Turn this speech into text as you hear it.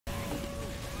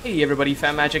Hey everybody,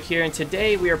 Fatmagic here, and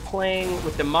today we are playing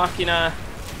with the Machina.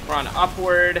 We're on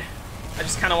Upward. I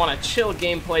just kind of want to chill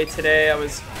gameplay today. I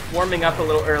was warming up a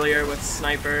little earlier with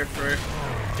Sniper for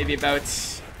maybe about,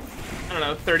 I don't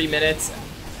know, 30 minutes.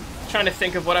 Trying to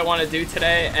think of what I want to do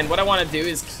today, and what I want to do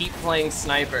is keep playing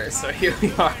Sniper, so here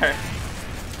we are. Gonna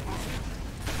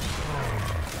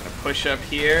push up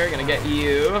here, gonna get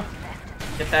you.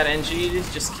 Get that NG,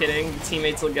 just kidding, the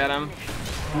teammates will get him.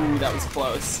 Ooh, that was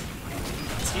close.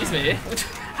 Excuse me.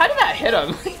 How did that hit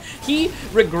him? He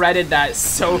regretted that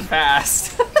so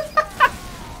fast.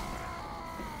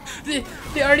 They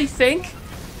already think?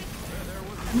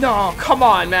 No, come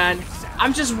on, man.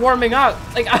 I'm just warming up.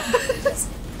 Like,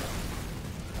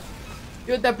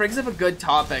 dude, that brings up a good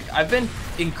topic. I've been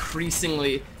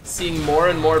increasingly seeing more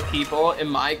and more people in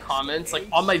my comments, like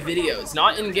on my videos,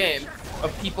 not in game,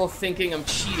 of people thinking I'm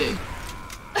cheating.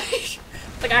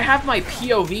 Like, I have my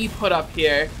POV put up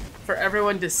here for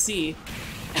everyone to see,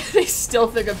 and they still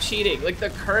think I'm cheating. Like,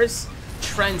 the curse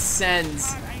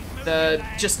transcends the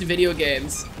just video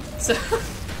games. So, well,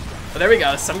 there we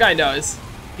go. Some guy knows.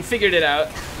 He figured it out.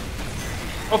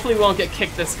 Hopefully we won't get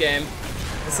kicked this game.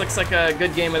 This looks like a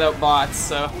good game without bots,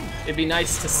 so it'd be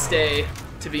nice to stay,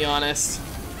 to be honest.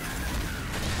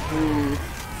 Ooh,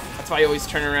 that's why I always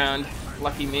turn around.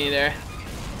 Lucky me there.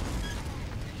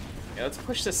 Okay, let's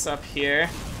push this up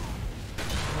here.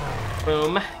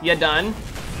 Boom. You done?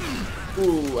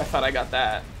 Ooh, I thought I got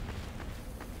that.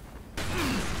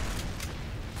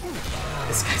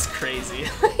 This guy's crazy.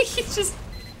 He's just...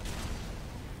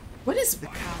 What is...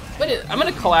 I'm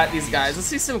gonna call out these guys. Let's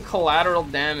see some collateral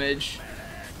damage.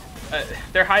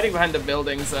 They're hiding behind the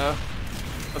buildings, though.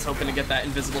 I was hoping to get that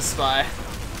invisible spy.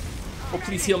 Oh,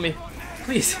 please heal me.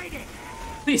 Please.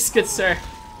 Please, good sir.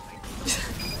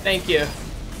 Thank you.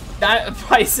 That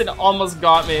bison almost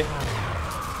got me.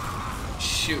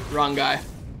 Shoot, wrong guy.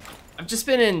 I've just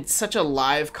been in such a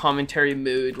live commentary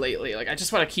mood lately. Like, I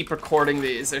just want to keep recording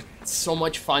these. They're so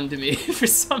much fun to me for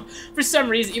some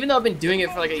reason. Even though I've been doing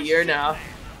it for like a year now,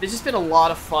 there's just been a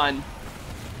lot of fun.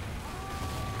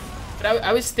 But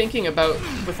I was thinking about,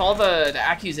 with all the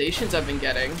accusations I've been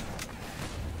getting,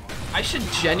 I should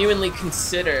genuinely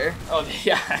consider. Oh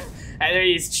yeah, there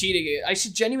he's cheating. I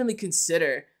should genuinely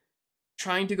consider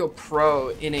trying to go pro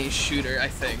in a shooter. I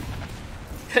think.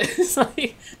 It's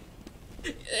like,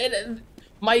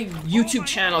 my YouTube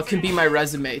channel can be my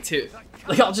resume too.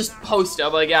 Like, I'll just post it.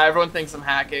 I'm like, yeah, everyone thinks I'm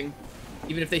hacking,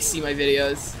 even if they see my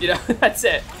videos. You know, that's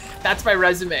it. That's my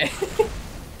resume.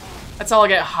 That's how I'll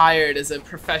get hired as a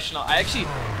professional. I actually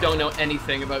don't know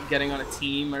anything about getting on a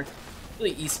team or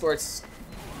really esports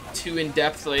too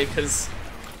in-depthly, because...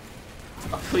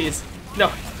 Oh, please.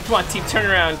 No, come on, team,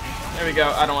 turn around. There we go.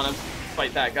 I don't want to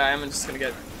fight that guy. I'm just going to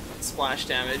get splash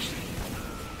damage.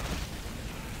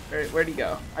 Where'd he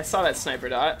go? I saw that sniper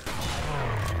dot.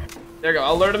 There we go.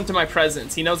 I'll alert him to my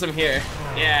presence. He knows I'm here.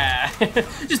 Yeah.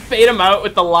 Just bait him out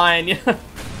with the line. Yeah.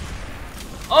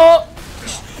 Oh!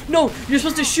 No! You're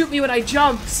supposed to shoot me when I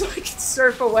jump so I can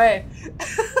surf away.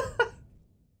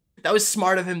 That was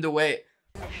smart of him to wait.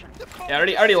 Yeah,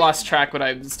 I already lost track what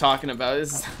I was talking about.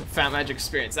 This is Fatmagic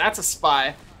experience. That's a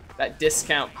spy. That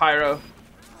discount pyro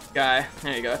guy.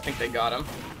 There you go. I think they got him.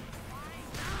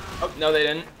 Oh, no they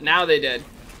didn't. Now they did.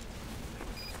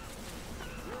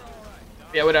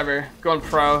 Yeah, whatever. Going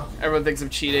pro. Everyone thinks I'm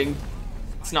cheating.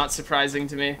 It's not surprising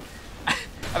to me.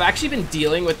 I've actually been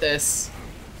dealing with this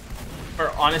for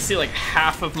honestly like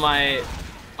half of my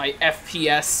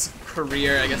FPS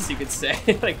career, I guess you could say.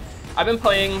 Like, I've been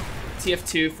playing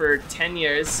TF2 for 10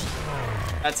 years.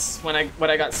 That's what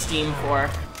I got Steam for.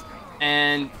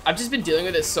 And I've just been dealing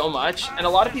with it so much. And a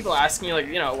lot of people ask me, like,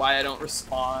 you know, why I don't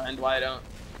respond, why I don't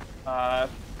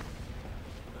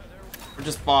or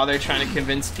just bother trying to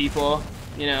convince people,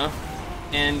 you know.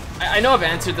 And I know I've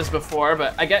answered this before,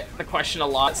 but I get the question a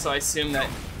lot, so I assume that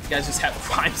you guys just have...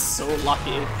 I'm so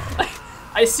lucky. Like,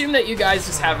 I assume that you guys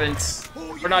just haven't,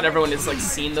 or not everyone has like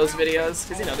seen those videos,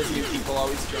 because, you know, there's new people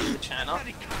always joining the channel.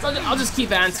 So I'll just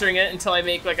keep answering it until I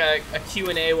make like a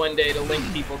Q&A one day to link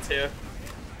people to.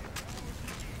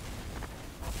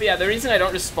 But yeah, the reason I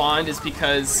don't respond is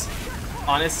because,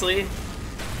 honestly,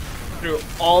 through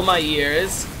all my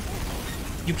years,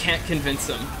 you can't convince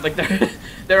them. Like,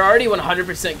 they're already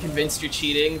 100% convinced you're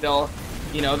cheating. They'll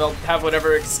have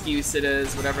whatever excuse it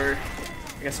is, whatever,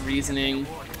 I guess, reasoning.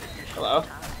 Hello?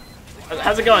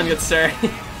 How's it going, good sir?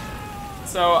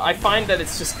 So I find that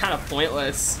it's just kind of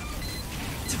pointless,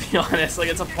 to be honest. Like,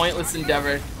 it's a pointless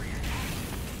endeavor.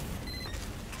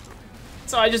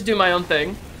 So I just do my own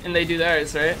thing, and they do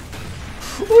theirs, right?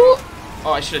 Ooh.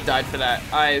 Oh, I should have died for that.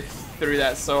 I threw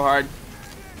that so hard.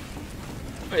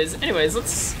 Anyways,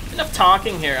 let's enough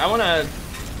talking here. I want to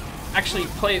actually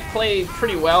play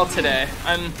pretty well today.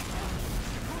 I'm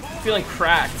feeling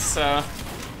cracked, so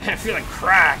I'm feeling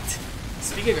cracked.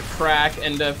 Speaking of crack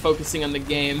and focusing on the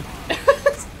game,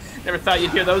 never thought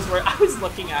you'd hear those words. I was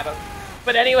looking at them,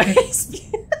 but anyways,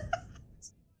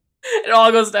 it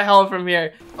all goes to hell from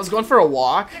here. I was going for a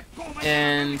walk,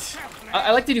 and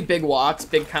I like to do big walks,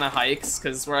 big kind of hikes,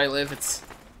 because where I live,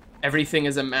 everything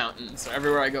is a mountain, so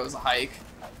everywhere I go is a hike.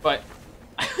 But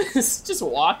I was just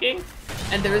walking,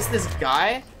 and there was this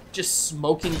guy just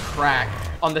smoking crack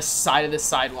on the side of the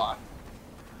sidewalk.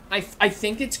 I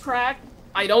think it's crack.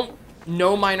 I don't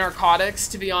know my narcotics,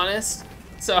 to be honest,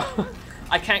 so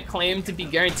I can't claim to be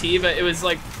guaranteed. But it was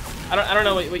like, I don't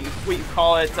know what you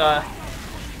call it.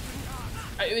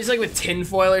 It was like with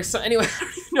tinfoil or something. Anyway, I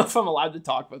don't even know if I'm allowed to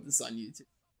talk about this on YouTube,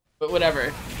 but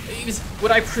whatever. It was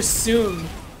what I presume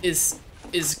is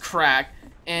crack,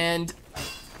 and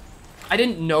I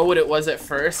didn't know what it was at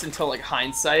first until like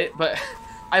hindsight, but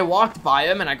I walked by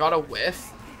him and I got a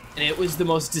whiff, and it was the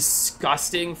most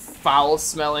disgusting,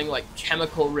 foul-smelling, like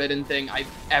chemical-ridden thing I've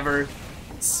ever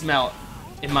smelled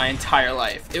in my entire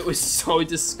life. It was so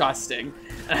disgusting,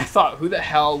 and I thought, who the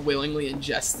hell willingly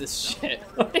ingests this shit?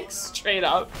 Like, straight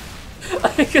up.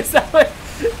 Like,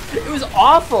 it was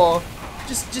awful.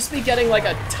 Just me getting like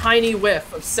a tiny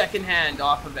whiff of secondhand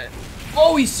off of it.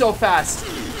 Oh, he's so fast.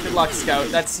 Good luck, Scout.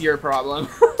 That's your problem.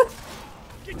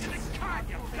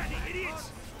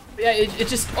 Yeah, it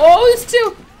just, oh, it's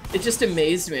too. It just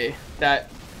amazed me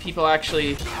that people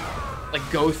actually like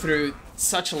go through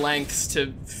such lengths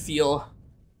to feel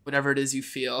whatever it is you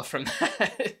feel from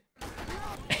that.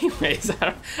 Anyways,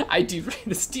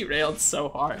 this derailed so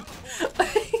hard.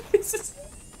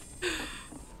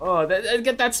 Oh,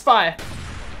 get that spy.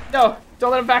 No,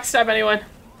 don't let him backstab anyone.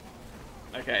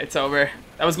 Okay, it's over.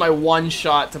 That was my one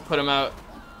shot to put him out.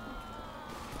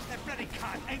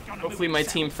 Hopefully my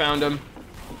team found him.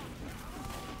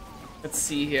 Let's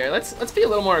see here. Let's be a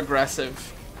little more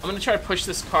aggressive. I'm gonna try to push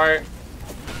this cart.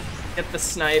 Get the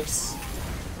snipes.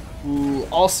 Ooh,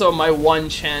 also my one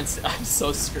chance. I'm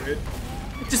so screwed.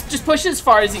 Just push as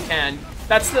far as you can.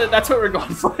 That's what we're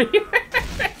going for here.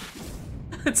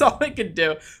 That's all I can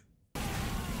do.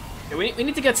 Okay, we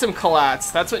need to get some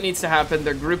collats. That's what needs to happen.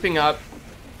 They're grouping up.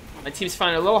 My team's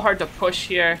finding it a little hard to push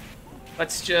here.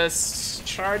 Let's just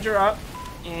charge her up.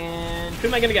 And who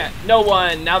am I gonna get? No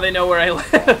one. Now they know where I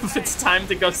live. It's time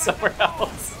to go somewhere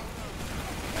else.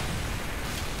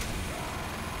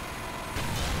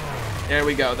 There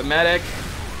we go. The medic.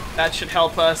 That should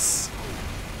help us.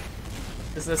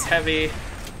 Is this heavy?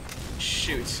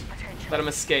 Shoot. Let him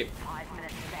escape.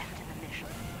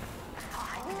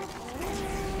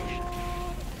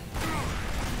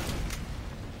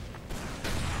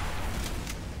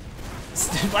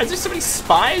 Why is there so many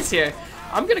spies here?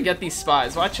 I'm gonna get these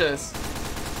spies. Watch this.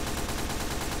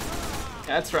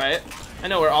 That's right. I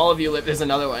know where all of you live. There's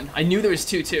another one. I knew there was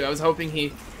two too. I was hoping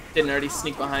he didn't already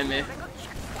sneak behind me.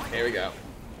 Here we go.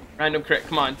 Random crit.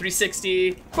 Come on.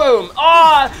 360. Boom.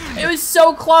 Oh, it was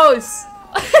so close.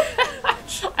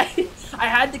 I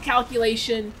had the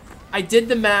calculation. I did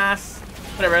the math.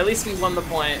 Whatever. At least we won the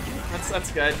point.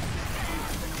 That's good.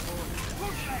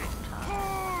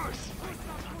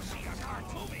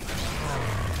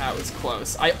 That was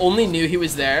close. I only knew he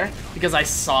was there because I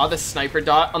saw the sniper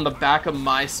dot on the back of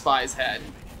my spy's head.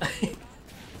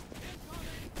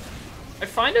 I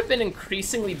find I've been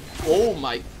increasingly, oh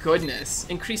my goodness,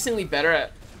 increasingly better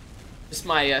at just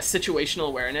my situational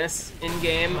awareness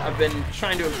in-game. I've been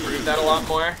trying to improve that a lot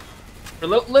more. For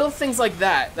little things like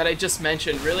that I just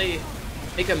mentioned really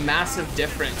make a massive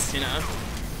difference, you know?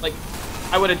 Like,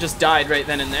 I would have just died right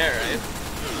then and there, right?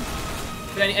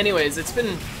 But anyways,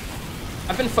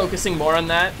 I've been focusing more on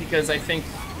that because I think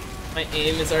my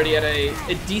aim is already at a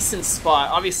decent spot.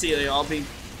 Obviously, I'll be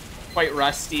quite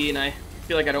rusty, and I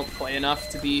feel like I don't play enough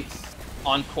to be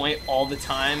on point all the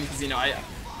time because, you know, I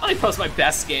only post my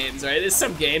best games, right? There's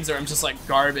some games where I'm just like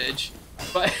garbage.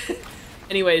 But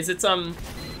anyways, it's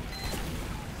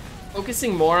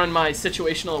focusing more on my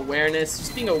situational awareness,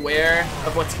 just being aware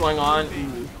of what's going on.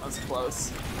 Ooh, that was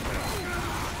close.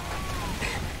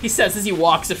 He says as he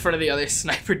walks in front of the other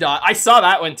sniper dot. I saw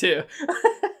that one too.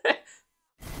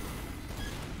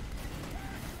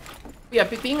 Yeah,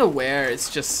 but being aware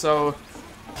is just so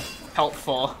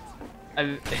helpful.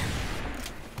 I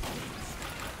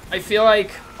feel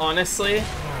like, honestly,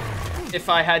 if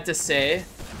I had to say,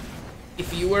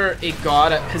 if you were a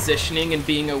god at positioning and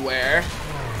being aware,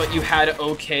 but you had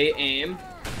okay aim,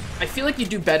 I feel like you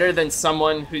do better than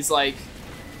someone who's like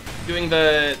doing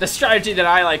the strategy that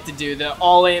I like to do, the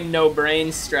all aim no brain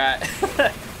strat.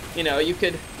 You know, you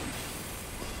could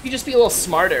just be a little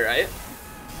smarter, right?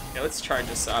 Okay, let's charge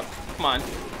this up. Come on.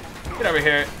 Get over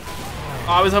here.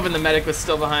 Oh, I was hoping the medic was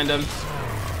still behind him.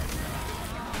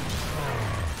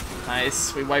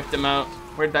 Nice, we wiped him out.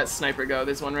 Where'd that sniper go?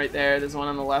 There's one right there. There's one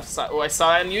on the left side. Oh, I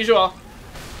saw it. Unusual.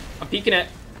 I'm peeking it.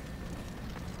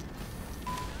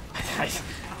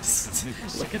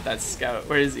 Look at that scout.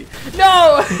 Where is he?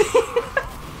 No!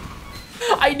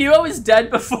 I knew I was dead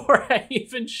before I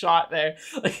even shot there.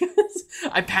 Like,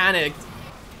 I panicked.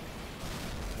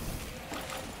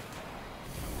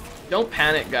 Don't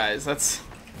panic, guys. I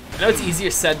know it's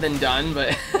easier said than done,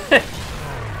 but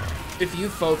if you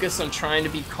focus on trying to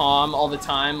be calm all the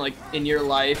time, like in your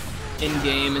life, in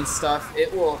game and stuff,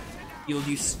 it will yield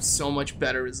you so much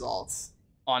better results,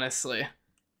 honestly.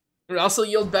 It will also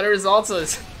yield better results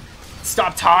as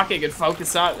stop talking and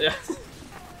focus on it.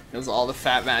 Knows all the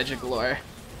Fatmagic lore.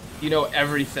 You know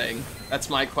everything. That's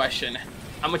my question.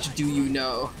 How much do you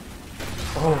know?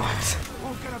 Oh.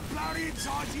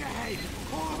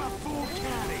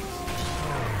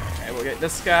 Okay, we'll get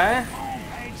this guy.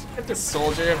 Get the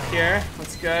soldier up here.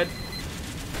 That's good.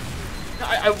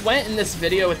 I went in this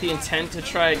video with the intent to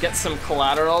try and get some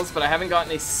collaterals, but I haven't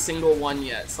gotten a single one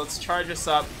yet. So let's charge this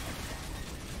up.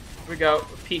 Here we go.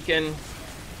 We're peeking.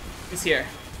 Who's here?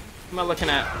 Who am I looking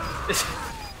at?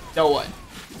 No one.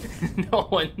 No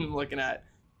one I'm looking at.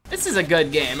 This is a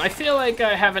good game. I feel like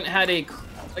I haven't had a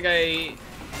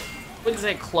what is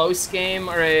it, close game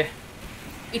or a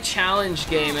challenge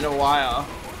game in a while.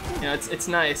 You know, it's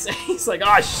nice. He's like,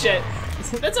 oh shit,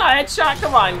 that's a headshot.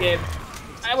 Come on, game.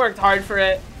 I worked hard for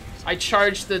it. I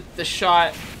charged the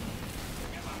shot.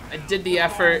 I did the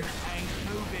effort.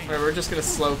 Whatever, we're just gonna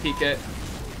slow peek it.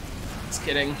 Just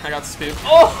kidding. I got spooked.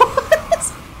 Oh!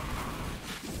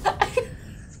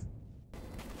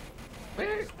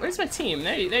 Where's my team?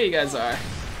 There you guys are.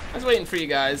 I was waiting for you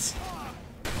guys.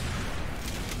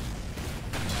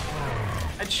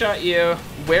 Headshot you.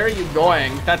 Where are you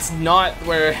going? That's not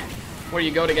where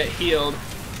you go to get healed,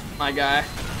 my guy.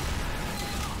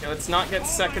 Okay, let's not get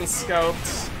second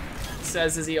scoped.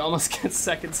 Says as he almost gets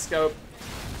second scoped.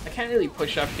 I can't really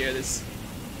push up here. There's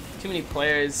too many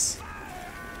players.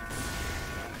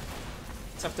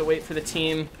 Just have to wait for the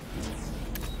team.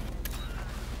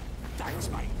 Thanks,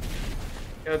 mate.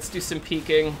 Okay, let's do some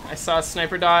peeking. I saw a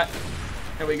sniper dot.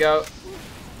 There we go.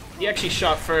 He actually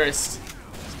shot first.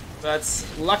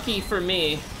 That's lucky for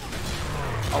me.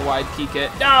 I'll wide peek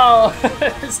it. No!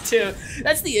 There's two.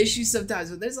 That's the issue sometimes.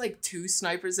 When there's like two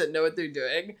snipers that know what they're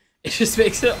doing, it just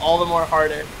makes it all the more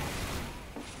harder.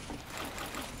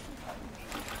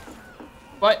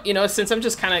 But, you know, since I'm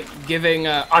just kind of giving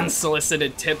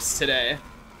unsolicited tips today,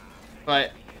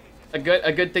 but a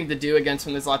good thing to do against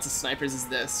when there's lots of snipers is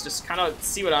this. Just kind of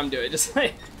see what I'm doing. Just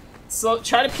like, so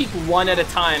try to peek one at a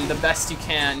time the best you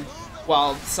can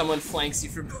while someone flanks you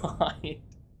from behind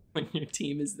when your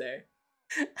team is there.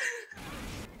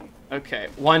 Okay,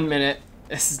 1 minute.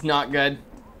 This is not good.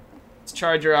 Let's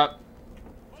charge her up.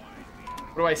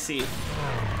 What do I see?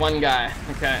 One guy.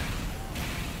 Okay.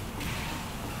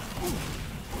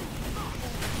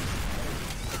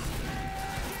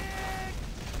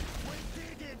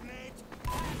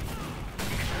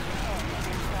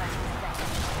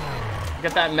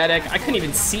 Get that medic. I couldn't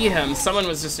even see him. Someone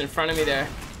was just in front of me there.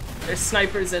 There's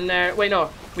snipers in there. Wait,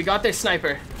 no. We got their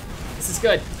sniper. This is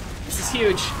good. This is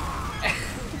huge.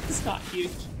 It's not huge.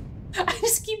 I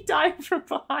just keep dying from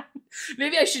behind.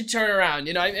 Maybe I should turn around,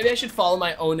 you know? Maybe I should follow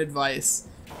my own advice.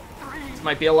 This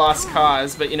might be a lost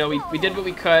cause, but, you know, we did what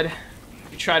we could.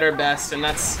 We tried our best, and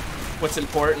that's what's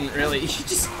important, really. You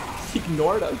just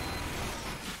ignored him.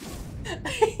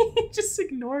 Just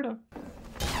ignored him.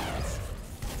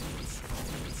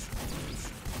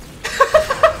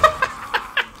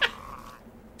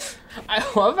 I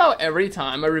love how every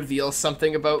time I reveal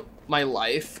something about my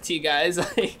life to you guys,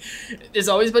 like, there's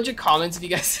always a bunch of comments of you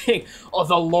guys saying, oh,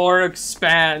 the lore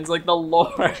expands, like the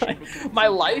lore. Like, my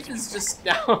life has just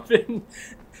now been,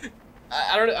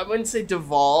 I wouldn't say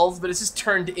devolved, but it's just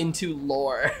turned into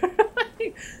lore.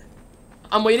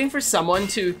 I'm waiting for someone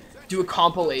to do a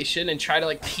compilation and try to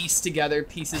like piece together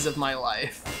pieces of my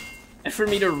life and for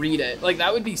me to read it. Like,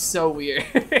 that would be so weird.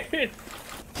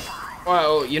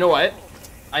 Oh, you know what?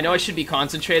 I know I should be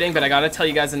concentrating, but I gotta tell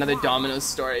you guys another Domino's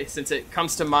story since it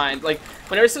comes to mind. Like,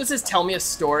 whenever someone says tell me a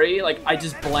story, like, I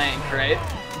just blank, right?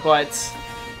 But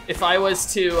if I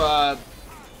was to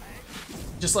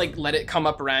just like let it come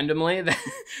up randomly,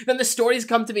 then the stories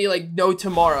come to me like no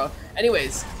tomorrow.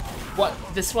 Anyways, what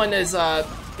this one is, there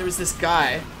was this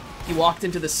guy, he walked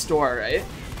into the store, right?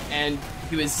 And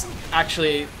he was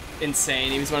actually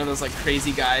insane. He was one of those like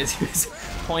crazy guys. He was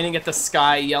pointing at the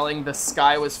sky, yelling the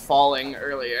sky was falling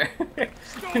earlier.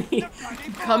 he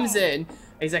comes in, and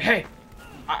he's like, hey,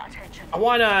 I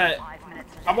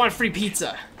want free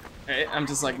pizza. Right? I'm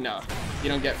just like, no, you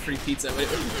don't get free pizza. What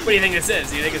do you think this is?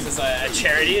 Do you think this is a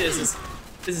charity? This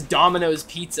is Domino's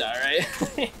Pizza, right?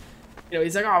 You know,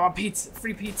 he's like, oh, I want pizza,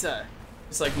 free pizza.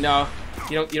 Just like, no,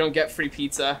 you don't get free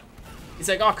pizza. He's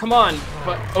like, oh, come on,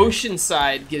 but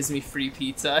Oceanside gives me free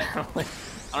pizza. I'm like,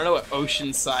 I don't know what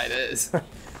Oceanside is.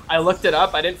 I looked it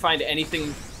up. I didn't find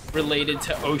anything related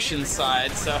to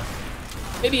Oceanside, so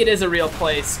maybe it is a real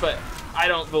place, but I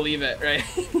don't believe it, right?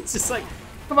 It's just like,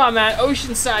 come on, man,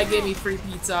 Oceanside gave me free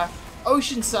pizza.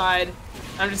 Oceanside.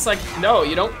 I'm just like, no,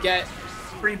 you don't get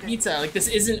free pizza. Like, this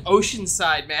isn't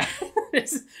Oceanside, man.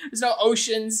 There's no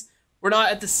oceans. We're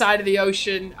not at the side of the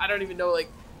ocean. I don't even know, like...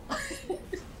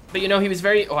 But you know, he was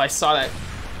very... Oh, I saw that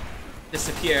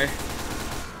disappear.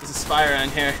 There's a spy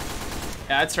around here.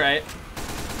 Yeah, that's right.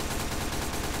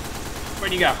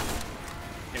 Where'd he go?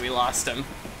 Yeah, we lost him.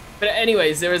 But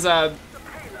anyways, there was a...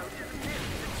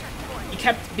 He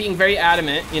kept being very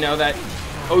adamant, you know, that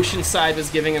Oceanside was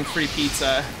giving him free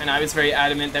pizza, and I was very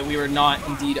adamant that we were not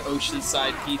indeed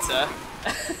Oceanside Pizza.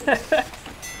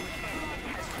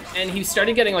 And he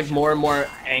started getting like more and more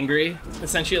angry,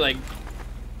 essentially like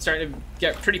starting to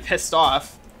get pretty pissed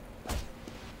off.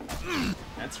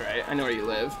 That's right, I know where you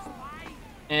live.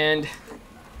 And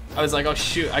I was like, oh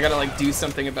shoot, I gotta like do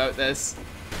something about this,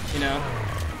 you know?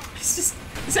 This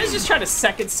guy's just trying to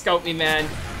second scope me, man.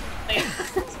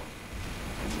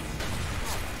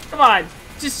 Come on,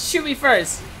 just shoot me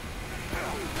first.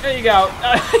 There you go.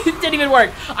 It didn't even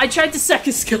work. I tried to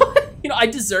second scope. You know, I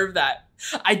deserve that.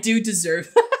 I do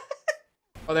deserve that.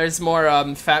 Oh, there's more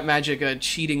Fatmagic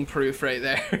cheating proof right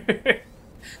there.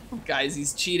 Guys,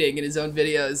 he's cheating in his own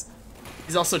videos.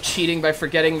 He's also cheating by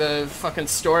forgetting the fucking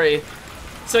story.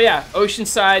 So yeah,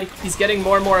 Oceanside, he's getting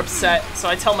more and more upset. So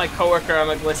I tell my coworker, I'm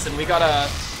like, listen, we gotta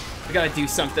do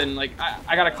something. Like,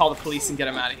 I gotta call the police and get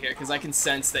him out of here, because I can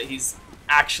sense that he's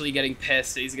actually getting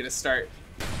pissed. He's gonna start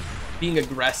being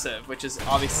aggressive, which is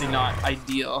obviously not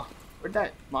ideal. Where'd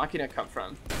that Machina come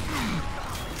from?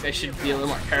 I should be a little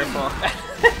more careful.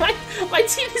 my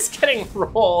team is getting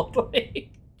rolled.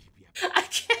 Like, I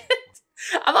can't.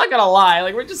 I'm not gonna lie.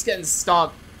 Like, we're just getting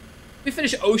stomped. We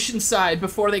finish Oceanside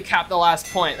before they cap the last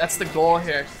point. That's the goal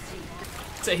here.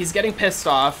 So he's getting pissed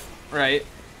off, right?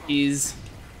 He's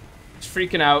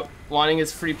freaking out, wanting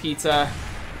his free pizza,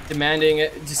 demanding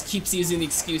it. Just keeps using the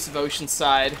excuse of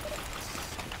Oceanside.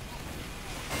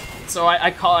 So I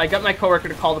got my coworker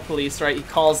to call the police, right? He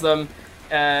calls them.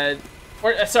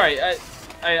 Sorry,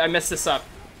 I messed this up.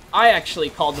 I actually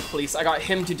called the police. I got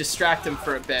him to distract him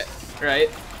for a bit, right?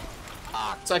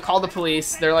 So I called the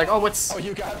police. They're like, "Oh, what's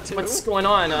going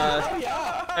on?"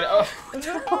 Yeah.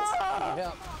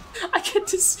 I get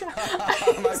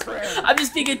distracted. I'm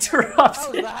just being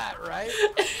interrupted. That, right?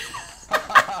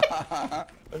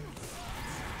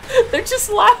 They're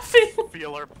just laughing.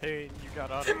 Feel our pain. You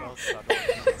got out of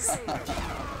us.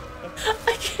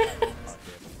 I can't.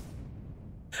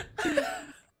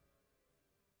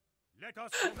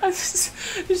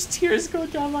 There's tears going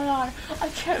down my eye. I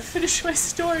can't finish my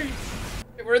story.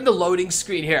 We're in the loading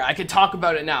screen here. I can talk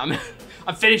about it now.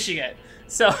 I'm finishing it.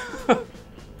 So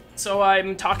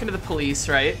I'm talking to the police,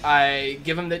 right? I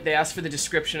give them they ask for the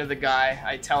description of the guy.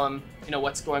 I tell him, you know,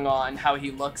 what's going on, how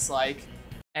he looks like.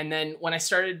 And then when I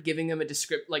started giving him a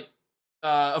description,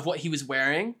 of what he was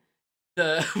wearing,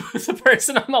 the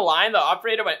person on the line, the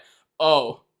operator, went,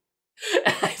 "Oh."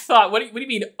 And I thought, what do you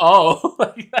mean, oh?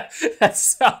 Like, that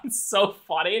sounds so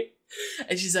funny.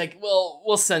 And she's like, well,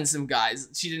 we'll send some guys.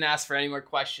 She didn't ask for any more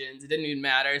questions. It didn't even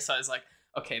matter. So I was like,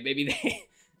 okay, maybe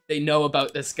they know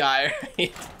about this guy,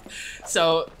 right?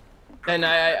 So then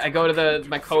I go to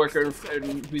my coworker,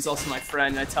 who's also my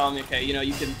friend, and I tell him, okay, you know,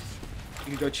 you can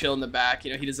go chill in the back.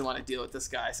 You know, he doesn't want to deal with this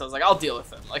guy. So I was like, I'll deal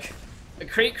with him. Like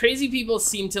crazy people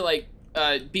seem to like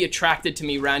be attracted to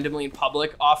me randomly in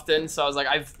public often. So I was like,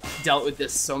 I've dealt with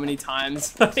this so many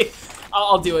times. Like,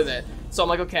 I'll deal with it. So I'm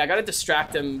like, okay, I gotta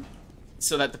distract him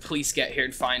so that the police get here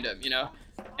and find him, you know,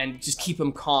 and just keep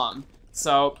him calm.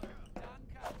 So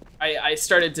I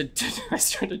started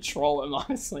to troll him,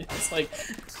 honestly. It's like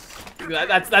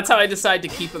that's how I decided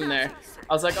to keep him there.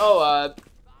 I was like, oh,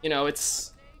 you know,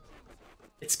 it's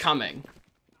coming.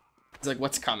 He's like,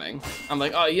 what's coming? I'm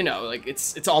like, oh, you know, like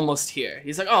it's almost here.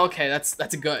 He's like, oh, okay, that's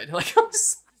good. Like,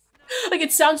 like,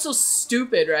 it sounds so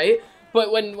stupid, right?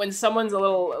 But when someone's a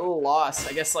little lost,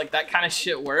 I guess like that kind of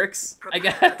shit works, I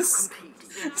guess.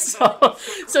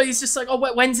 So he's just like,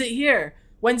 oh, when's it here?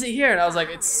 When's it here? And I was like,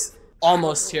 it's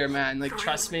almost here, man. Like,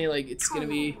 trust me, like it's gonna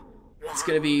be it's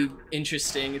gonna be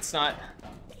interesting. It's not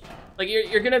like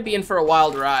you're gonna be in for a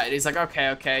wild ride. He's like,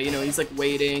 okay, you know, he's like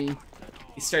waiting.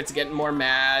 He starts getting more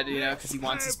mad, you know, because he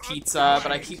wants his pizza,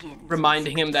 but I keep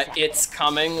reminding him that it's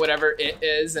coming, whatever it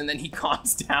is, and then he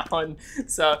calms down.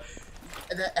 So,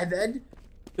 and then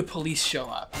the police show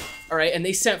up, all right? And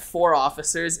they sent 4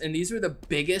 officers, and these were the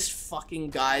biggest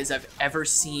fucking guys I've ever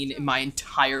seen in my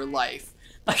entire life.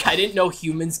 Like, I didn't know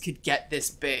humans could get this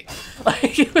big.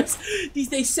 Like, it was,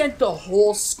 they sent the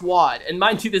whole squad, and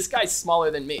mind you, this guy's smaller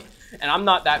than me, and I'm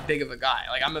not that big of a guy.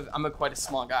 Like, I'm a quite a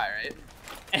small guy,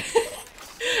 right?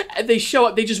 And they show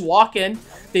up, they just walk in,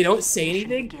 they don't say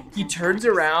anything. He turns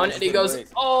around and he goes,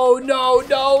 oh no,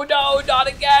 not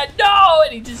again, no!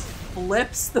 And he just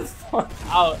flips the fuck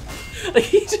out. Like,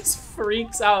 he just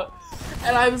freaks out.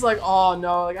 And I was like, oh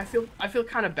no, like I feel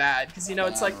kind of bad, because you know,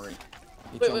 it's like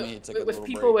with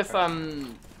people with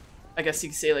I guess you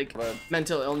could say like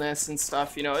mental illness and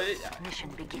stuff, you know,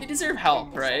 they deserve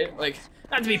help, right? Like,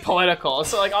 not to be political,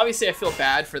 so like obviously I feel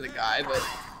bad for the guy, but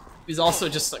he's also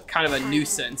just like kind of a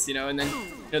nuisance, you know. And then,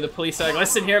 you know, the police are like,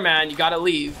 listen here, man, you gotta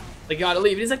leave. Like, you gotta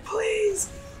leave. And he's like, please,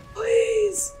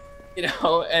 you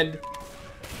know, and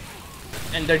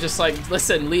they're just like,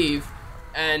 listen, leave.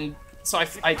 And so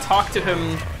I talked to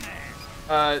him.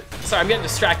 Sorry, I'm getting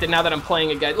distracted now that I'm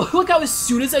playing again. Look how as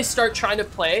soon as I start trying to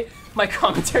play, my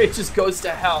commentary just goes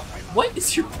to hell. What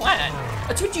is your plan?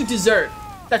 That's what you deserve.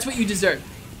 That's what you deserve.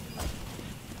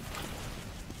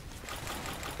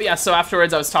 But yeah, so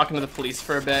afterwards I was talking to the police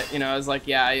for a bit, you know. I was like,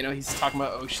 yeah, you know, he's talking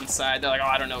about Oceanside. They're like, oh,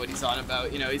 I don't know what he's on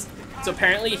about, you know. So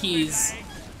apparently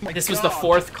this was the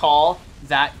 4th call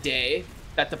that day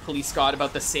that the police got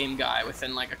about the same guy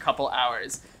within like a couple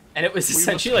hours. And it was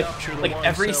essentially like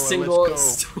every single,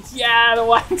 yeah, the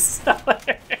wine cellar.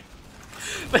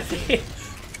 But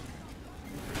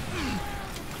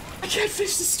I can't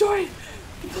finish the story.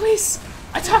 The police,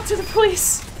 I talked to the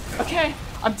police. Okay,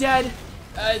 I'm dead.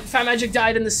 Fatmagic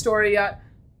died in the story.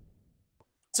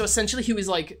 So essentially he was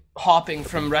like hopping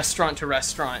from restaurant to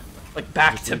restaurant, like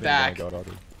back to back.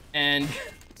 And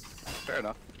fair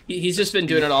enough. He's just been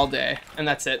doing it all day, and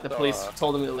that's it. The police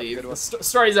told him to leave. The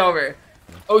story's over.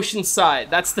 Oceanside,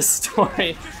 that's the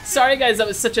story. Sorry guys, that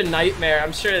was such a nightmare.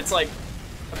 I'm sure it's like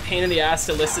a pain in the ass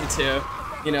to listen to.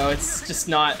 You know, it's just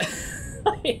not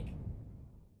like,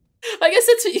 I guess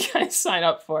that's what you guys sign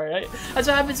up for, right? That's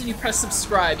what happens when you press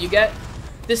subscribe. You get,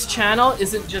 this channel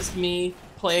isn't just me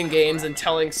playing games and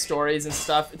telling stories and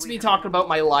stuff. It's me talking about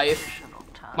my life,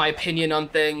 my opinion on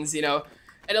things, you know,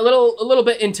 and a little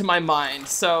bit into my mind.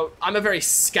 So I'm a very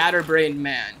scatterbrained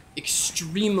man,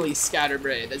 extremely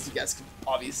scatterbrained, as you guys can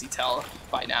obviously tell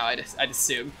by now, I'd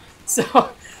assume. So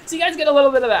you guys get a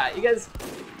little bit of that. You guys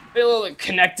get a little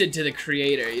connected to the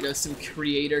creator, you know, some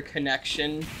creator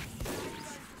connection.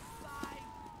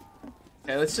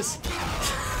 Okay, let's just,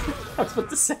 I was about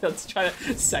to say, let's try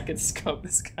to second scope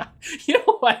this guy. You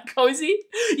know what, Cozy?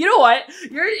 You know what?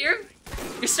 You're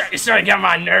starting to get on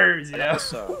my nerves, you know?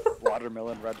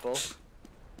 Watermelon Red Bull.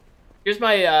 Here's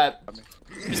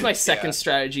my second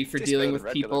strategy for dealing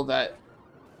with people that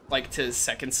like to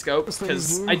second scope,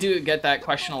 because I do get that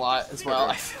question a lot as well.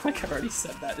 I feel like I've already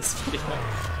said that this video.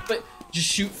 But just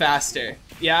shoot faster.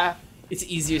 Yeah, it's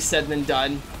easier said than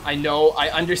done. I know, I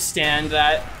understand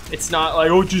that. It's not like,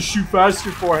 oh, just shoot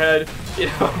faster, forehead, you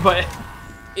know, but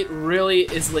it really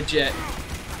is legit.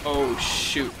 Oh,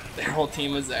 shoot. Their whole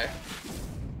team was there.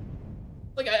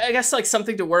 Like, I guess like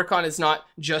something to work on is not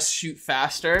just shoot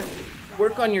faster.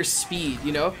 Work on your speed,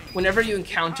 you know? Whenever you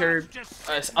encounter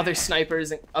other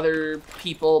snipers and other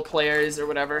people, players, or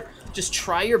whatever, just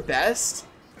try your best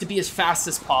to be as fast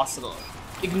as possible.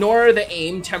 Ignore the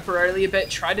aim temporarily a bit.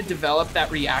 Try to develop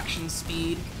that reaction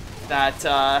speed,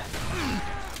 that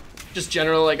just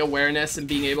general like awareness and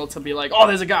being able to be like, oh,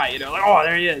 there's a guy, you know, like, oh,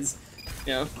 there he is.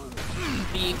 You know,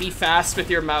 be fast with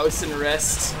your mouse and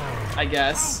wrist, I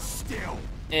guess.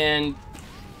 And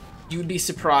you'd be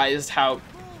surprised how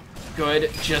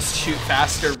good just shoot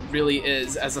faster really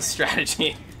is as a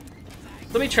strategy.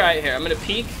 Let me try it here. I'm gonna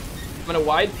peek. I'm gonna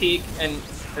wide peek, and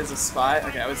there's a spy.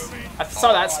 Okay, I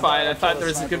saw that spy, and I thought there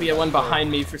was gonna be a one behind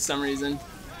me for some reason.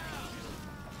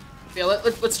 Yeah,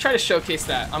 let's try to showcase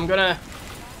that. I'm gonna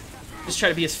just try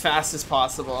to be as fast as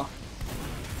possible.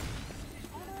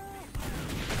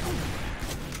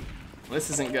 This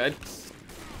isn't good.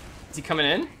 Is he coming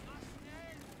in?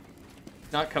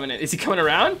 Not coming in. Is he coming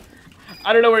around?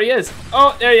 I don't know where he is.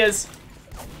 Oh, there he is.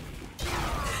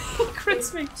 He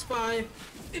crits me. Spy.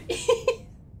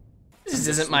 This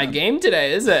isn't my game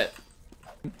today, is it?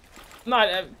 I'm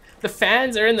not. The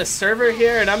fans are in the server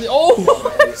here, and I'm.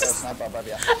 Oh!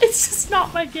 It's just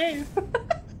not my game.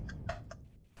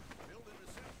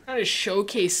 trying to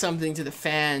showcase something to the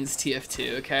fans,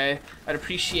 TF2, okay? I'd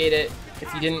appreciate it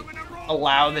if you didn't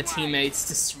allow the teammates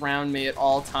to surround me at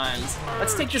all times.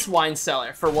 Let's take this wine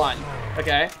cellar for one,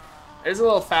 okay? There's a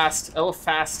little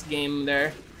fast game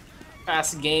there.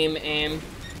 Fast game aim.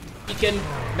 Peeking,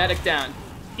 medic down.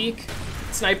 Peek,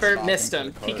 sniper, missed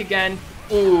him. Peek again.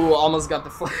 Ooh, almost got the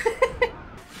flag.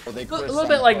 A little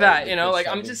bit like that, you know, like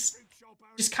I'm just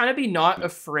kind of be not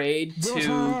afraid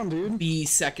to be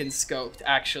second scoped,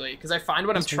 actually, because I find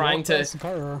when I'm trying to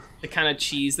kind of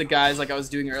cheese the guys like I was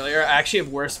doing earlier, I actually have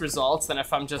worse results than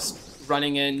if I'm just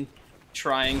running in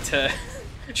trying to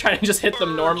just hit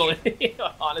them normally.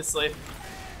 Honestly.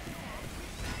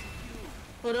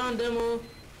 Hold on, demo.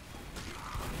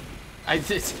 I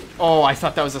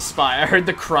thought that was a spy. I heard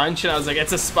the crunch and I was like,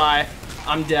 it's a spy.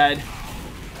 I'm dead.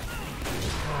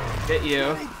 Get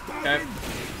you. Okay.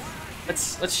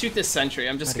 Let's shoot this sentry.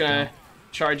 I'm just gonna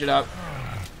charge it up.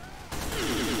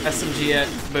 SMG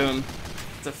it. Boom.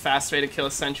 It's a fast way to kill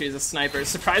a sentry as a sniper.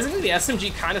 Surprisingly, the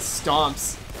SMG kind of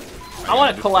stomps. I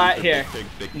want to collat here.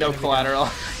 No collateral.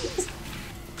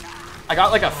 I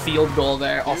got like a field goal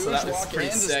there. Also, that was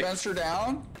pretty sick.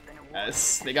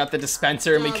 Yes, they got the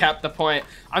dispenser and we capped the point.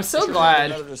 I'm so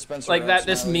glad like that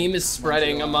this meme is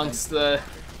spreading amongst the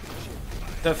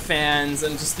fans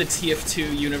and just the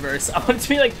TF2 universe. I want it to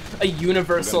be like a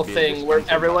universal thing where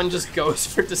everyone just goes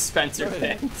for dispenser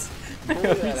things. It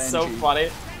would be so funny.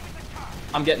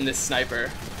 I'm getting this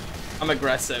sniper. I'm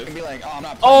aggressive.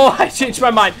 Oh, I changed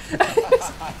my mind.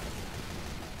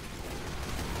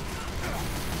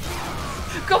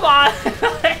 Come on.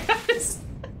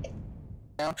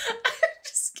 I'm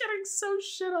just getting so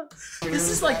shit up. This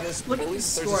is like, look at the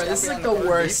score. This is like the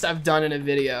worst I've done in a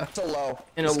video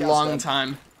in a long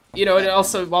time. You know, and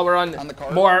also while we're on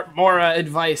more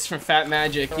advice from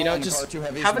Fatmagic, you know, just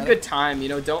have a good time. You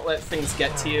know, don't let things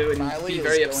get to you and be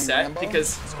very upset,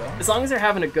 because as long as they're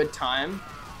having a good time,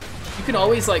 you can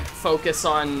always like focus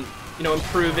on, you know,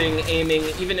 improving, aiming,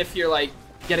 even if you're like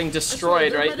getting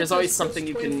destroyed, right? There's always something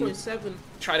you can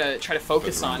try to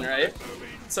focus on, right?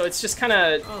 So it's just kind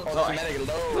of.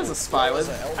 It was a spy, was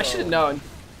it? I should have known.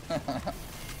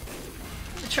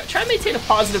 Try to maintain a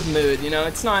positive mood. You know,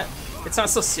 it's not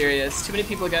so serious. Too many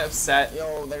people get upset.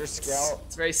 Yo, there's Scout.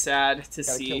 It's very sad to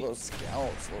see. Kill those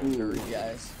Scouts, little dirty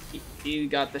guys. He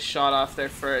got the shot off there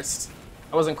first.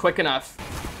 I wasn't quick enough.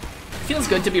 It feels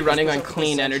good to be running on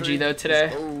clean energy though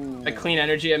today. By clean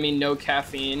energy, I mean no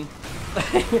caffeine.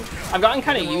 I've gotten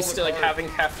kind of used to like having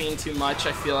caffeine too much.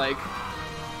 I feel like.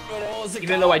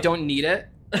 Even though I don't need it,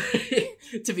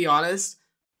 to be honest.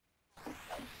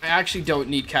 I actually don't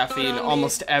need caffeine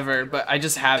almost ever, but I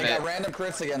just have it. Random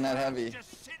crits again, that heavy.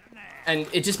 And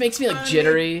it just makes me like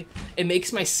jittery. It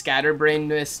makes my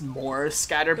scatterbrainness more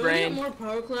scatterbrained.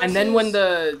 And then when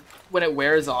it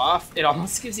wears off, it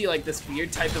almost gives you like this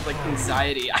weird type of like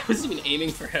anxiety. I wasn't even aiming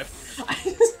for him.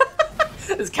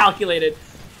 It was calculated.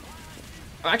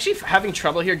 I'm actually having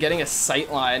trouble here getting a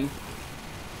sight line.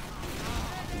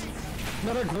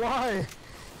 Why?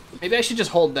 Maybe I should just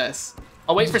hold this.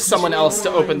 I'll wait for someone else to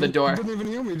open the door. Didn't even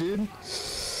hear me, dude.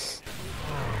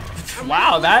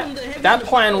 Wow, that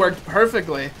plan worked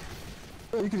perfectly.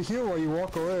 You can heal while you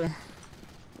walk away.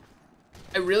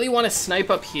 I really want to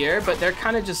snipe up here, but they're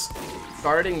kind of just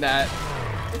guarding that.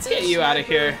 Let's get you out of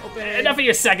here. Enough of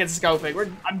your second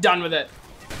scoping. I'm done with it.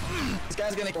 This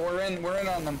guy's gonna. We're in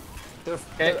on them. They're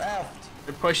effed.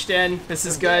 They're pushed in. This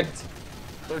is good.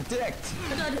 They're dicked.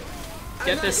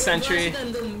 Get this sentry.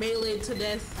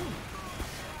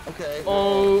 Okay.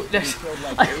 Oh,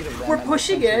 we're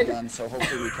pushing in.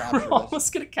 We're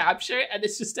almost gonna capture it, and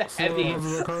it's just a heavy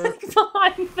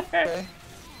behind there.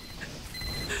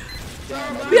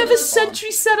 We have a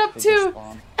sentry set up too.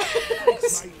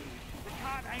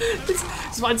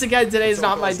 Once again, today is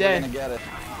not my day.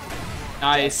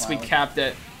 Nice, we capped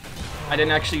it. I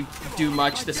didn't actually do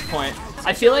much this point.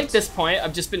 I feel like this point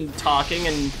I've just been talking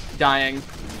and dying.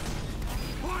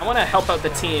 I want to help out the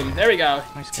team. There we go.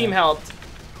 Team helped.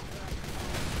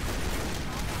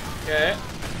 Okay.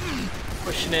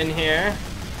 Pushing in here.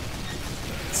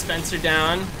 Spencer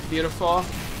down. Beautiful.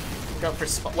 Go for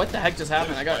spot. What the heck just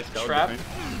happened? I got trapped.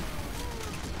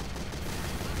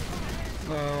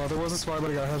 There was a spy, but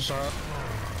I got a headshot.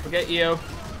 We'll get you.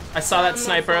 I saw that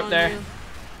sniper up there.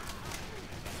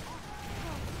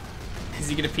 Is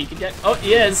he gonna peek again? Oh,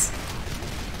 he is.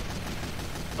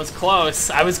 Was close.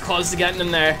 I was close to getting him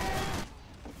there.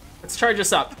 Let's charge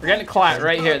us up. We're getting a collat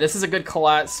right here. This is a good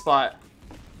collat spot.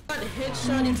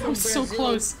 I'm so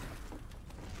close.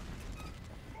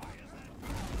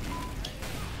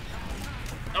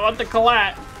 I want the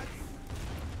collat.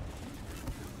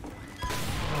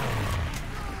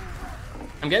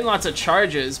 I'm getting lots of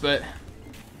charges, but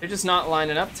they're just not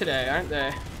lining up today, aren't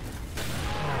they?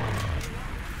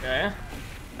 Okay.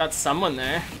 Got someone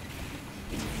there.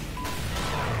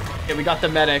 Okay, we got the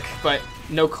medic, but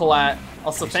no collat.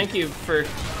 Also, thank you for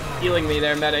healing me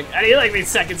there, medic. I healed me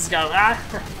seconds ago. Ah.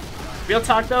 Real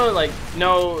talk though, like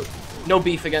no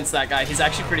beef against that guy. He's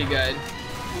actually pretty good.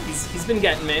 He's been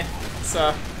getting me.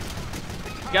 So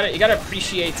you gotta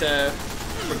appreciate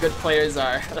where good players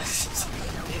are.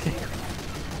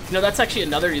 You know, that's actually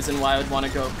another reason why I would want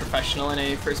to go professional in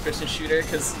a first-person shooter,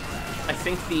 because I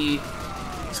think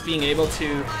just being able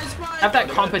to have that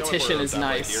competition is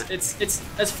nice. It's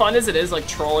as fun as it is, like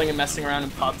trolling and messing around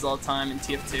in pubs all the time in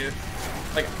TF2.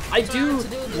 Like, I do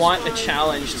want a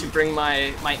challenge to bring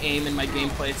my aim and my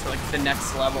gameplay to like the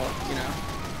next level, you know?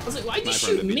 I was like, why'd you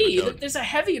shoot me? There's a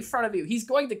heavy in front of you. He's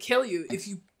going to kill you if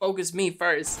you focus me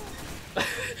first.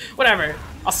 Whatever.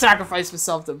 I'll sacrifice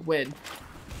myself to win.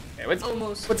 Okay,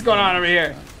 what's going on over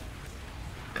here?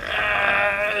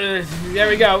 There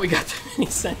we go. We got the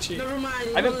mini sentry. Never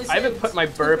mind. I haven't put my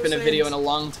burp in a video in a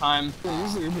long time.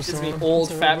 Gives me old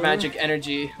Fatmagic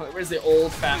energy. Where's the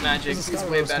old Fatmagic? He's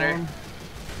way better.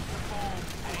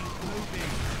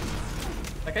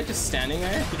 That guy just standing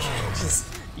there?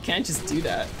 You can't just do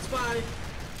that. Spy.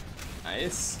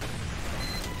 Nice.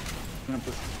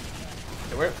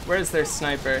 Where's their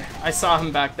sniper? I saw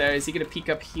him back there. Is he gonna peek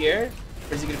up here?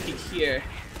 Or is he gonna peek here?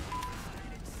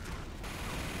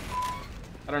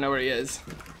 I don't know where he is.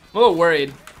 I'm a little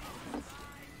worried.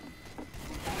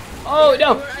 Oh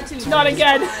no! Not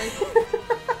again! I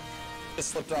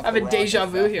have a deja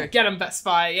vu here. Get him, Best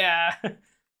Spy, yeah. You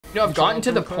know, I've gotten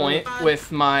to the point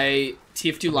with my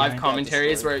TF2 live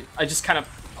commentaries where I just kind of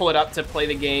pull it up to play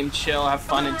the game, chill, have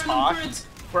fun, and talk.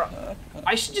 Where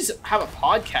I should just have a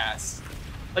podcast.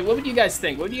 Like, what would you guys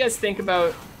think? What would you guys think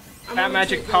about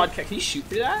Fatmagic podcast? Can you shoot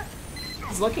through that?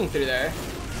 He's looking through there.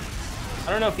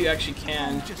 I don't know if you actually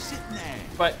can.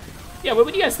 But yeah, what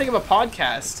would you guys think of a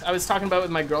podcast? I was talking about it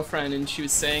with my girlfriend, and she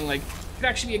was saying like it could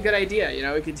actually be a good idea. You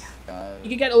know, you could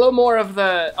get a little more of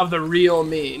the real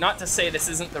me. Not to say this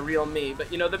isn't the real me, but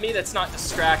you know, the me that's not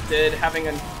distracted, having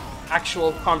an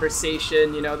actual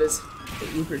conversation. You know, they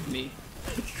Ubered me.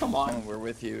 Come on. We're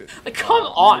with you. Like, come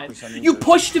on. You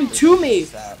pushed him to me.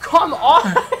 Come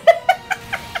on.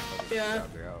 Yeah.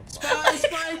 Spy.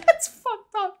 That's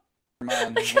fucked up.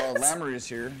 Well, Lammer is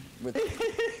here.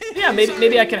 Yeah,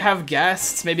 maybe I could have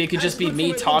guests. Maybe it could just be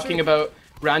me talking about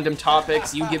random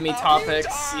topics. You give me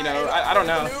topics. You know, I don't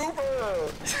know.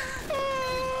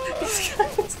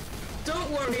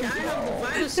 Don't worry, I have the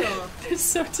Vitasaur. They're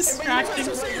so distracting.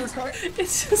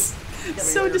 It's just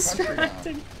so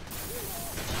distracting.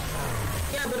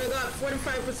 Yeah, but I got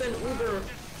 45% Uber.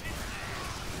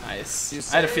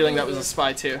 Nice. I had a feeling that was a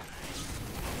spy too.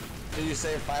 Did you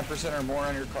save 5% or more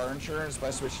on your car insurance by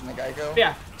switching to Geico?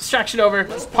 Yeah, distraction over.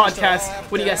 Podcast.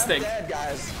 What do you guys think? Dead,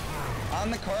 guys.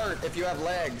 On the cart, if you have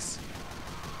legs.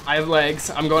 I have legs.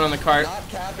 I'm going on the cart. Not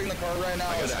capping the cart right now.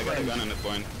 I got a gun on this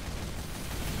point.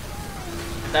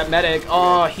 That medic.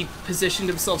 Oh, he positioned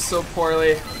himself so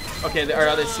poorly. Okay, our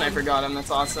other sniper got him.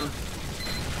 That's awesome.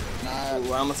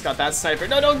 Ooh, I almost got that sniper.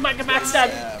 No,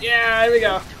 backstab. Yeah, there we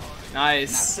go.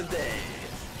 Nice.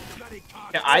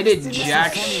 Yeah, I did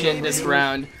jack shit this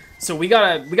round, so we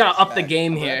gotta up the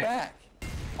game here.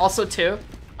 Also, too,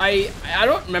 I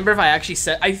don't remember if I actually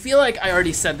said. I feel like I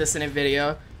already said this in a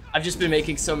video. I've just been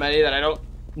making so many that I don't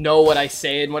know what I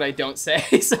say and what I don't say.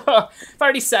 So I've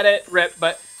already said it, rip.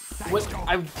 But what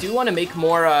I do want to make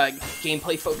more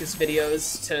gameplay focused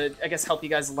videos to, I guess, help you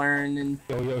guys learn and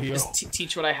just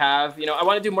teach what I have. You know, I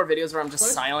want to do more videos where I'm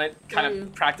just silent, kind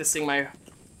of practicing my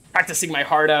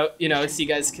heart out, you know, so you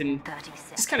guys can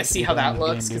just kind of see how that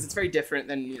looks, because it's very different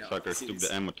than, you know,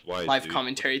 live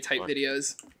commentary type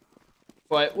videos.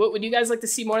 But what would you guys like to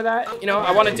see more of that? You know,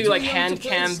 I want to do like hand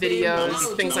cam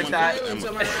videos, things like that. I'm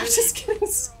just kidding.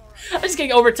 I'm just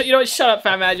getting over to, you know what, shut up,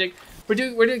 Fatmagic. We're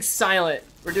doing silent.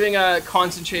 We're doing a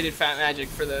concentrated Fatmagic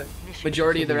for the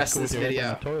majority of the rest of this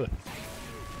video.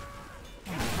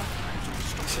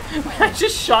 I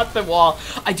just shot the wall.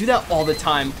 I do that all the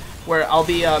time, where I'll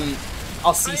be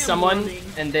I'll see someone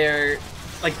and they're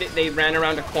like they ran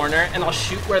around a corner, and I'll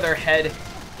shoot where their head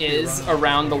is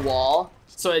around the wall.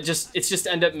 So it's just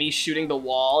end up me shooting the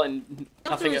wall, and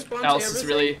nothing else is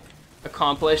really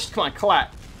accomplished. Come on, Collat.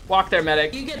 Walk there,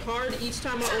 medic. You get hard each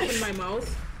time I open my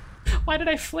mouth. Why did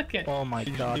I flick it? Oh my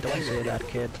god, don't say that,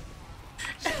 kid.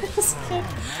 This kid,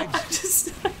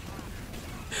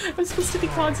 I'm supposed to be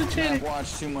concentrating. I've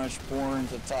watched too much porn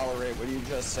to tolerate what you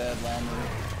just said, Lammer.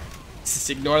 Just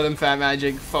ignore them,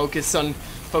 Fatmagic.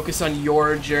 Focus on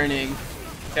your journeying.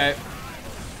 Okay.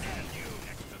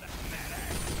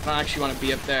 I don't actually want to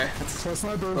be up there. That's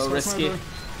Sniper, a little risky. sniper.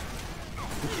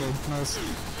 Okay, nice.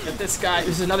 Get this guy.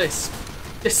 There's another.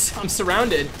 I'm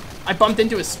surrounded. I bumped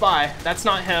into a spy. That's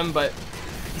not him, but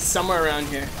he's somewhere around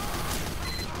here.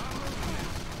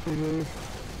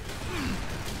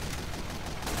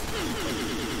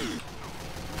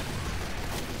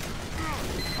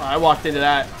 Oh, I walked into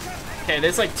that. Okay,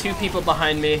 there's like 2 people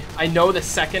behind me. I know the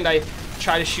second I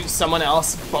try to shoot someone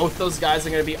else, both those guys are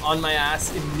gonna be on my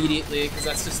ass immediately, because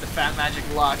that's just the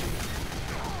Fatmagic luck.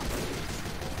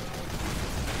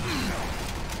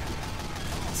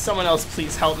 Someone else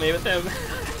please help me with him.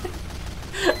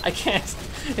 I can't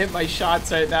hit my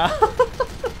shots right now.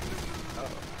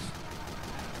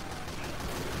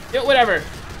 Yeah, whatever.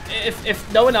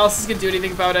 If no one else is gonna do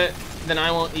anything about it, then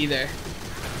I won't either.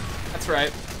 That's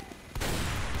right.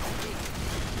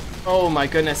 Oh my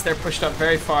goodness, they're pushed up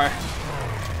very far.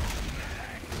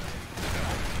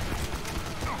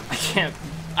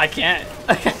 I can't.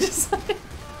 Like, I just,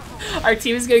 our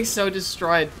team is getting so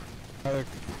destroyed.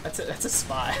 That's a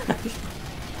spy.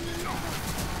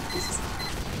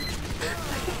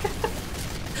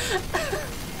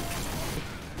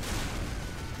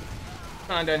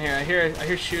 Come on down here. I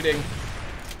hear shooting.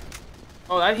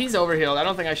 Oh, he's overhealed. I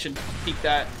don't think I should peek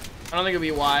that. I don't think it'd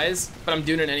be wise, but I'm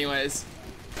doing it anyways.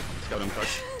 Got him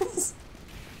push.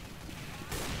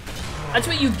 That's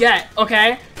what you get,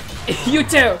 okay? You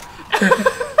too.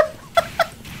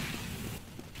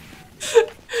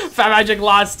 Fatmagic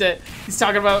lost it. He's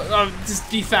talking about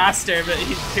just be faster, but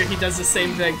here he does the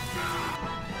same thing.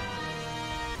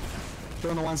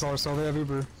 They're on the wine cellar, so they have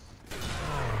Uber.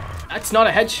 That's not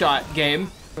a headshot,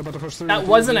 game. They're about to push through. That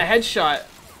wasn't a headshot.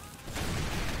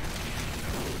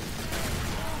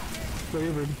 They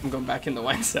Ubered. I'm going back in the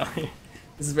wine cellar.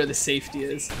 This is where the safety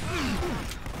is.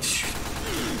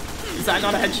 Is that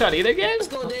not a headshot either, game? Let's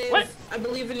go, Dave. What? I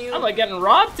believe in you. I'm like getting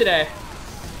robbed today.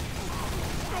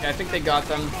 Okay, I think they got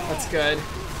them. That's good.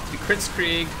 We crits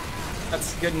Krieg.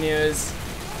 That's good news.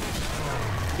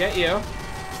 Get you.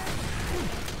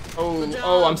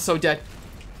 Oh, I'm so dead.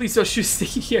 Please don't shoot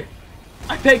Sticky here.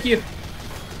 I beg you.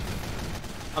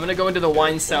 I'm gonna go into the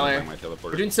wine cellar.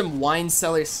 We're doing some wine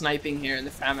cellar sniping here in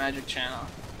the Fatmagic channel.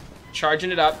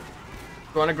 Charging it up.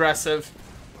 Going aggressive.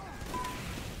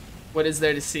 What is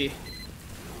there to see?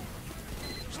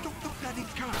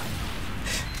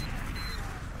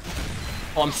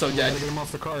 Oh, I'm so dead. Get him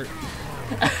off the cart.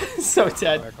 So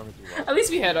dead. At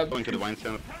least we hit him. Going to the wine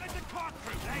cellar.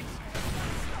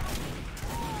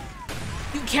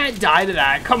 You can't die to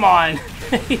that. Come on.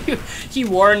 He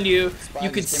warned you. You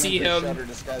could just see came in him. for a shutter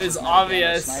disguised It's as a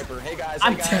obvious. sniper. Hey guys,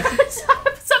 I'm hey dead. guys.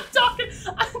 Stop talking.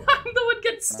 I'm the one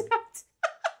getting stabbed.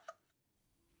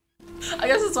 I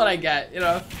guess that's what I get, you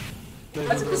know.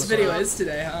 That's what this video is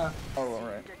today, huh? Oh,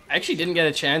 alright. I actually didn't get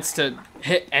a chance to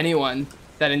hit anyone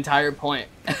that entire point.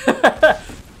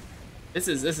 This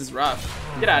is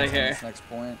rough. Get out of here. This next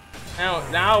point.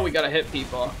 Now we gotta hit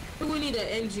people. We need an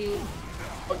NG.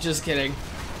 Oh, just kidding.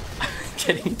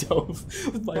 Getting dove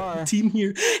with my whole team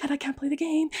here, and I can't play the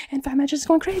game, and Fatmagic is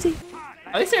going crazy.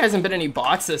 At least there hasn't been any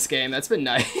bots this game. That's been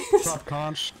nice. Top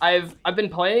conch. I've been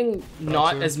playing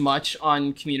not as much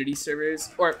on community servers,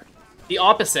 or the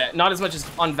opposite, not as much as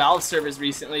on Valve servers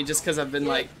recently, just because I've been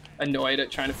like annoyed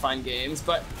at trying to find games.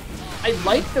 But I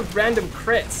like the random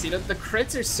crits. You know, the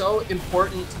crits are so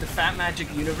important to the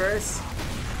Fatmagic universe.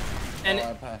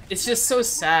 And it's just so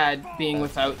sad being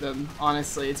without them,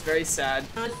 honestly. It's very sad.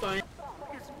 That's fine.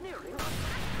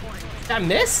 That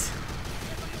miss?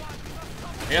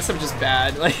 I guess I'm just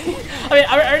bad. Like, I mean,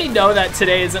 I already know that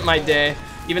today isn't my day.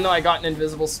 Even though I got an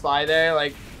invisible spy there,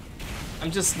 like,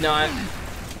 I'm just not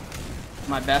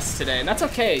my best today. And that's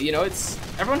okay, you know,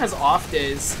 everyone has off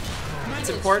days. It's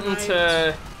important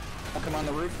to I'll come on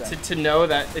the roof then. to know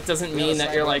that it doesn't mean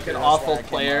that you're like an awful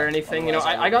player or anything. You know,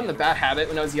 I got in the bad habit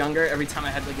when I was younger. Every time I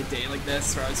had like a day like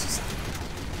this where I was just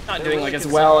not doing like as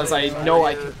well as I know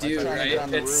I could do, right?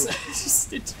 It's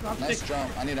just it's Nice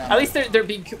jump. I need at least they're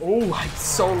being. Oh, I'm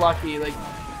so lucky. Like,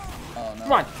 Oh, no.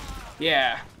 come on,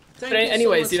 yeah. Thank But you so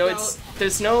anyways, much, you know,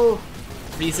 there's no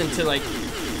reason to like,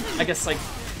 I guess like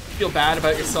feel bad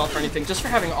about yourself or anything just for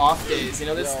having off days. You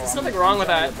know, there's nothing wrong with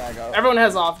that. Everyone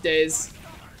has off days.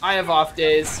 I have off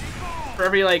days. For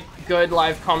every like good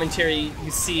live commentary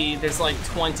you see, there's like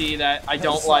 20 that I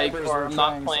don't like, or I'm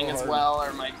not playing as well,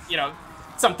 or my, you know,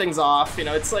 something's off. You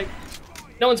know, it's like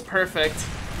no one's perfect,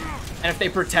 and if they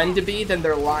pretend to be, then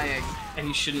they're lying, and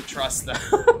you shouldn't trust them.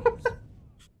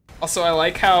 Also, I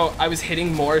like how I was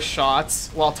hitting more shots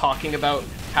while talking about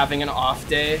having an off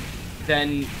day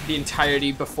than the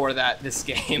entirety before that this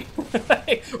game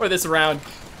or this round.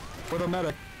 With a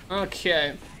medic.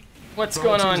 Okay. What's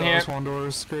going on here? One door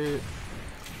is great.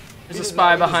 There's a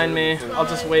spy behind me. I'll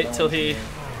just wait till he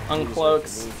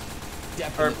uncloaks.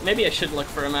 Or maybe I should look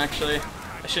for him, actually.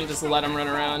 I shouldn't just let him run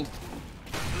around.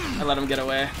 I let him get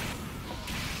away.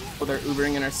 Oh, they're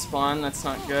Ubering in our spawn. That's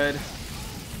not good.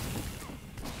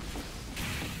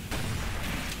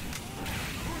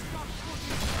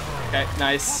 Okay,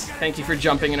 nice. Thank you for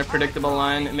jumping in a predictable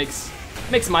line. It makes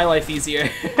my life easier.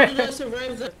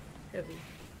 Heavy.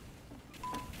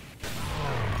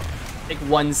 Take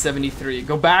 173.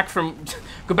 Go back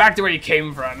to where you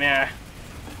came from. Yeah.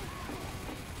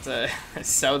 It's a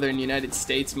southern United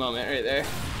States moment right there.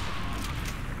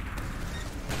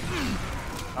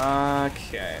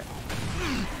 Okay.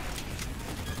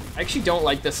 I actually don't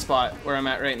like this spot where I'm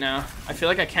at right now. I feel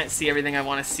like I can't see everything I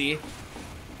want to see.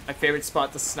 My favorite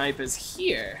spot to snipe is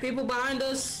here. People behind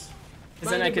us. Because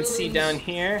then I could see down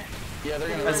here. Yeah, they're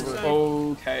gonna That's, Uber.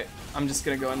 okay, I'm just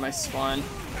gonna go in my spawn.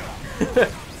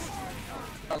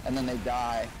 And then they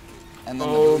die. And then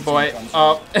Oh the blue boy. team comes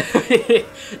Oh. in.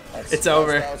 It's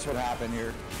over. That's what happened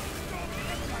here.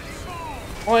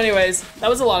 Well, anyways, that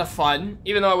was a lot of fun.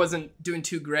 Even though I wasn't doing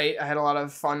too great, I had a lot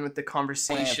of fun with the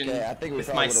conversation AFK. I think we with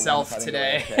probably would've myself won if I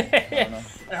today. didn't go AFK. I don't know.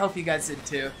 I hope you guys did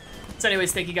too. So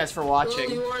anyways, thank you guys for watching.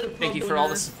 Well, you are the Thank you pump for all the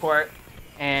winner. support.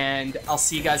 And I'll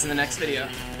see you guys in the next video.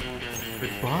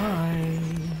 Goodbye.